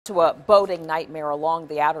To a boating nightmare along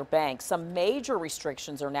the Outer Banks. Some major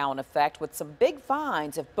restrictions are now in effect with some big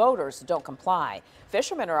fines if boaters don't comply.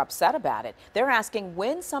 Fishermen are upset about it. They're asking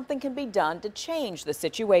when something can be done to change the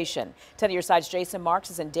situation. 10 Your Side's Jason Marks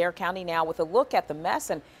is in Dare County now with a look at the mess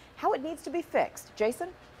and how it needs to be fixed. Jason?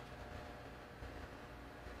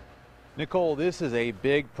 Nicole, this is a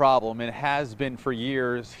big problem. It has been for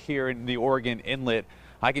years here in the Oregon Inlet.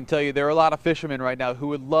 I can tell you there are a lot of fishermen right now who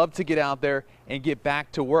would love to get out there and get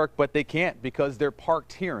back to work, but they can't because they're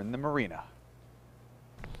parked here in the marina.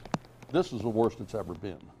 This is the worst it's ever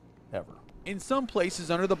been, ever. In some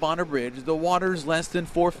places under the Bonner Bridge, the water's less than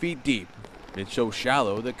 4 feet deep. It's so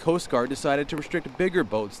shallow the Coast Guard decided to restrict bigger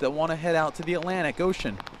boats that want to head out to the Atlantic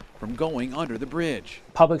Ocean from going under the bridge.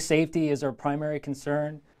 Public safety is our primary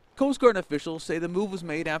concern. Coast Guard officials say the move was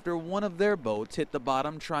made after one of their boats hit the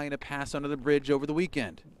bottom trying to pass under the bridge over the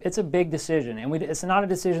weekend. It's a big decision, and it's not a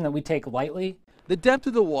decision that we take lightly. The depth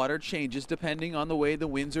of the water changes depending on the way the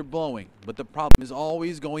winds are blowing, but the problem is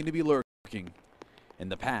always going to be lurking. In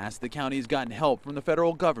the past, the county has gotten help from the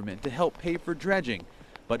federal government to help pay for dredging,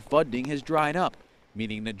 but funding has dried up,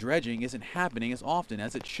 meaning the dredging isn't happening as often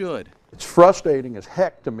as it should. It's frustrating as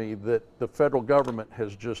heck to me that the federal government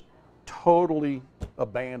has just totally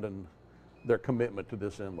abandoned their commitment to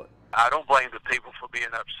this inlet. I don't blame the people for being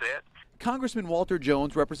upset. Congressman Walter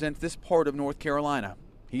Jones represents this part of North Carolina.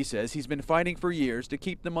 He says he's been fighting for years to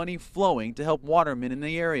keep the money flowing to help watermen in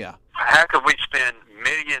the area. How could we spend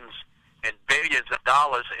millions and billions of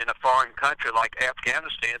dollars in a foreign country like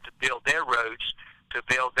Afghanistan to build their roads, to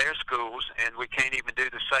build their schools, and we can't even do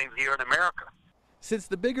the same here in America? Since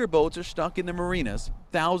the bigger boats are stuck in the marinas,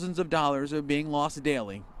 thousands of dollars are being lost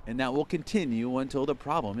daily, and that will continue until the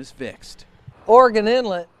problem is fixed. Oregon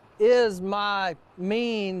Inlet is my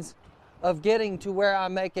means of getting to where I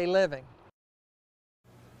make a living.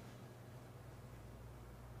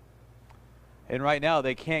 And right now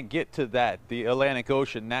they can't get to the Atlantic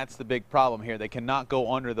Ocean. That's the big problem here. They cannot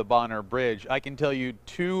go under the Bonner Bridge. I can tell you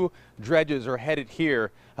 2 dredges are headed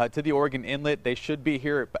here to the Oregon Inlet. They should be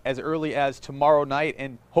here as early as tomorrow night,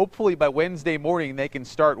 and hopefully by Wednesday morning they can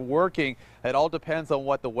start working. It all depends on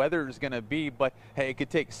what the weather is going to be, but hey, it could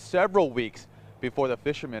take several weeks before the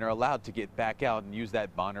fishermen are allowed to get back out and use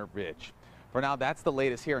that Bonner Bridge. For now, that's the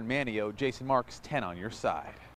latest here in Manteo. Jason Marks, 10 on your side.